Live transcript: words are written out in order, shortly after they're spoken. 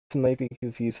might be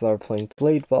confused while playing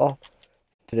Blade Ball.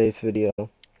 Today's video.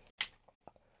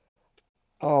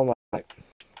 Oh my. Let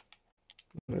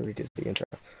me redo the intro.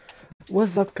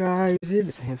 What's up, guys? It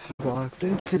is HamsterVlogs.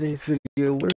 In today's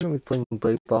video, we're going to be playing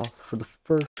Blade Ball for the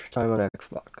first time on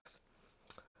Xbox.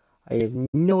 I have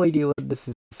no idea what this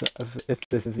is, if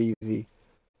this is easy.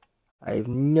 I have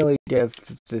no idea if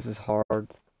this is hard.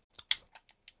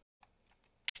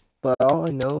 But all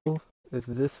I know is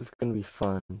this is going to be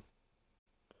fun.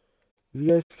 If you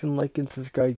guys can like and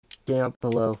subscribe down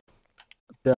below,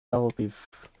 that will be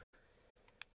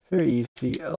very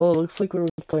easy. Oh, it looks like we're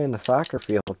playing the soccer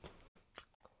field.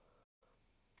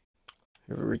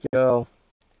 Here we go.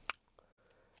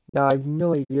 Now, I have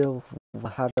no idea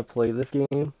how to play this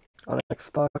game on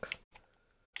Xbox.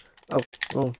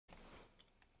 Oh.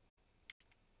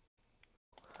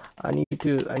 I need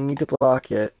to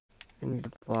block it. I need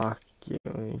to block it.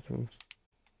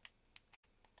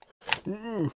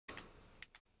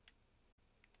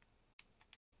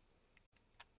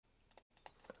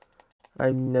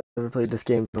 I've never played this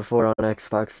game before on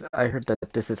Xbox. I heard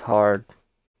that this is hard.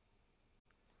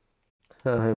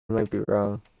 I might be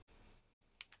wrong.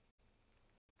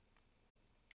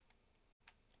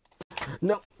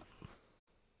 No.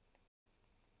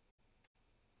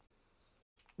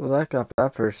 Well, that got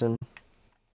that person.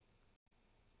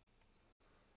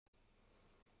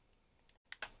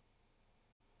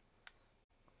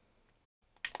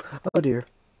 Oh dear.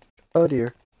 Oh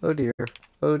dear. Oh dear.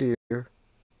 Oh dear.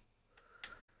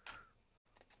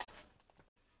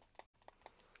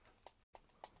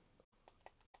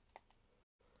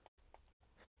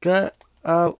 Get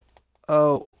out.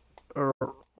 Oh.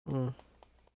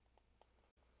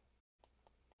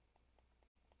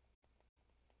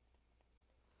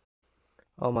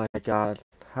 Oh my god.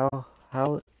 How?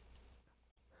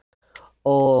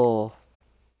 Oh.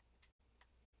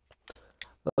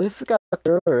 At least we got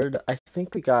third. I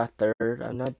think we got third.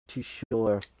 I'm not too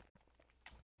sure.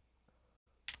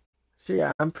 So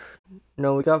yeah,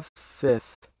 no, we got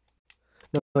fifth.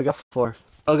 No, we got fourth.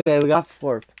 Okay, we got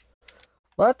fourth.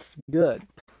 Well, that's good.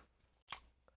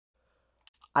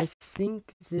 I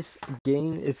think this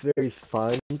game is very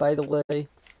fun, by the way.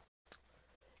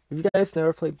 If you guys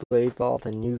never played Blade Ball,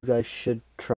 then you guys should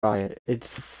try it.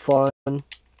 It's fun.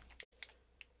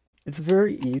 It's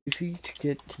very easy to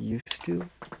get used to.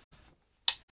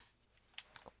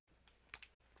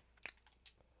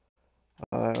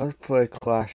 Let's play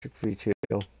Classic V2.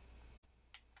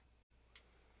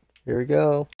 Here we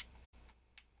go.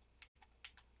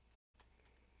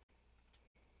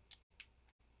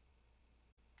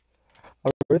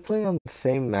 Are we playing on the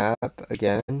same map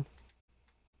again?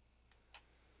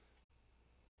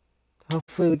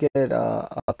 Hopefully we get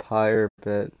up higher a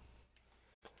bit.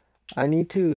 I need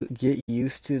to get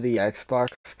used to the Xbox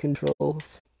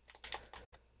controls.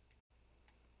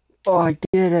 Oh, I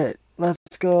did it!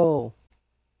 Let's go!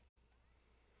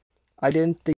 I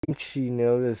didn't think she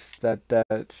noticed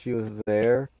that she was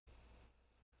there.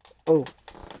 Oh!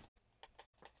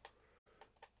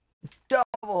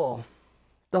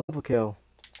 Double kill.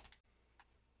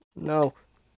 No.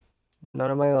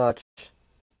 None of my watch.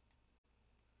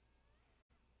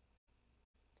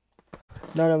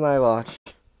 None of my watch.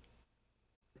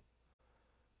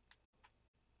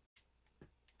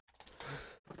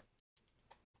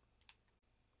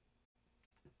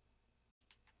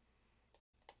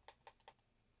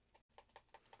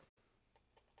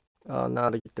 Oh,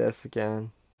 not like this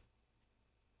again.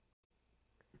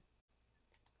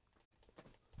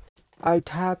 I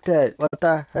tapped it. What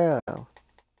the hell?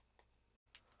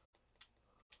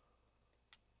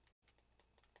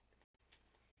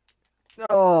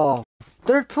 Oh,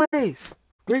 third place.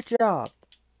 Great job.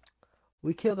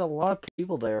 We killed a lot of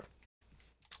people there.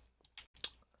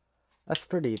 That's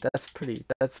pretty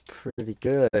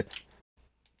good.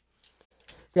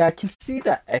 Yeah, I can see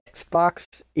that Xbox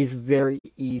is very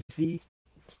easy.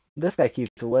 This guy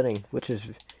keeps winning, which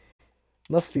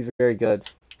must be very good.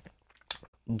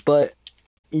 But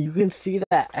you can see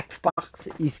that Xbox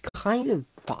is kind of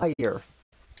fire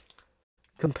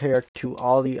compared to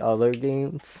all the other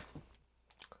games.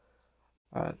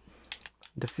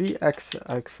 Defeat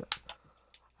XX.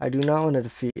 I do not want to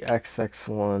defeat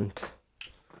XX1.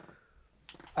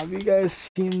 Have you guys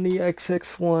seen the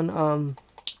XX1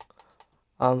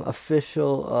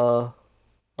 official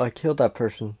I killed that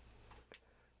person?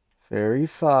 Very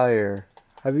fire.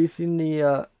 Have you seen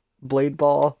the Blade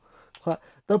Ball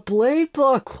the Blade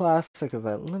Ball Classic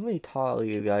event? Let me tell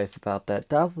you guys about that.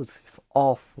 That was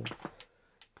awful.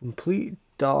 Complete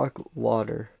dog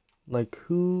water. Like,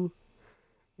 who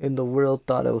in the world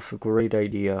thought it was a great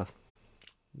idea?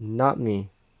 Not me.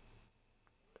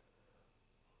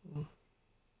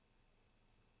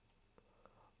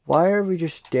 Why are we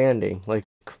just standing? Like,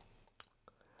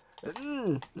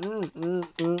 oh, ooh,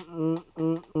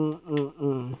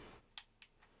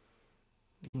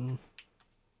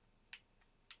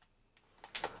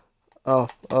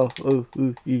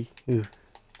 ooh, ee, ooh.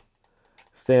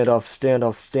 Stand off, stand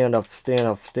off, stand off, stand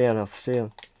off, stand off,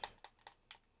 stand.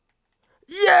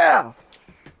 Yeah!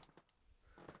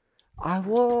 I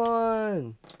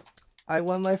won! I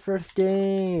won my first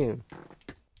game.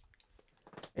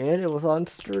 And it was on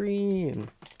stream.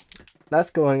 That's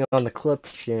going on the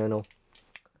Clips channel.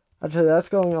 Actually, that's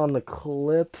going on the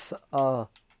Clips,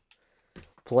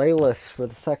 playlist for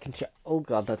the second oh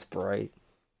god, that's bright.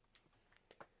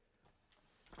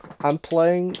 I'm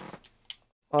playing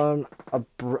on a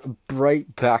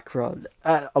bright background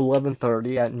at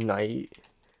 11:30 at night.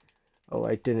 Oh,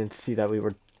 I didn't see that we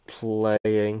were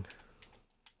playing.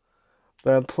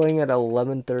 But I'm playing at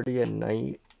 11:30 at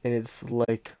night, and it's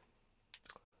like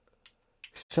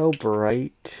so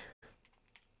bright.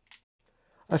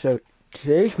 Also,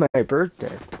 today's my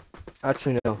birthday.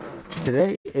 Actually, no.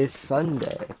 Today is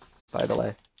Sunday, by the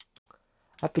way.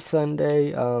 Happy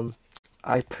Sunday. I'm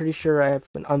pretty sure I have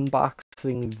an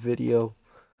unboxing video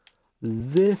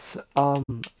this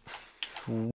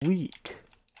week.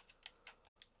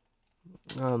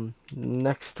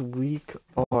 Next week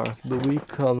or the week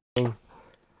coming.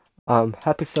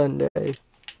 Happy Sunday.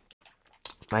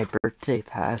 My birthday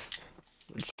passed.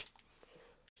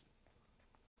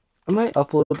 I might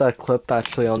upload that clip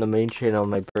actually on the main channel on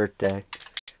my birthday.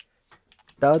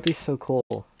 That would be so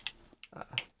cool.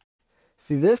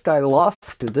 See, this guy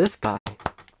lost to this guy.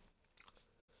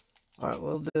 Alright,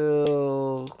 we'll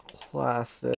do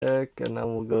classic, and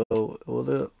then we'll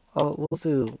do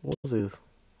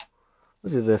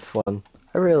this one.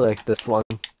 I really like this one.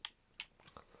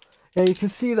 Yeah, you can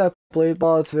see that Blade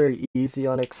Ball is very easy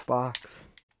on Xbox.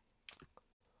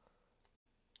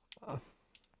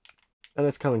 And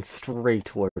it's coming straight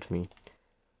towards me.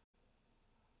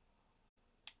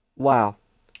 Wow.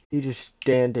 He just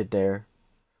standed there.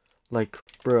 Like,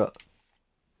 bruh.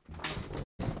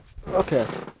 Okay.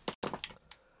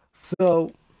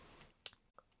 So,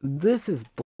 this is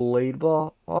Blade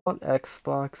Ball on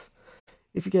Xbox.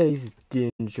 If you guys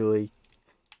did enjoy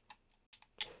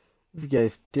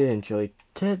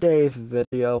today's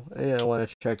video and you want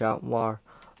to check out more,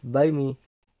 by me,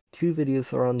 2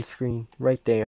 videos are on the screen right there.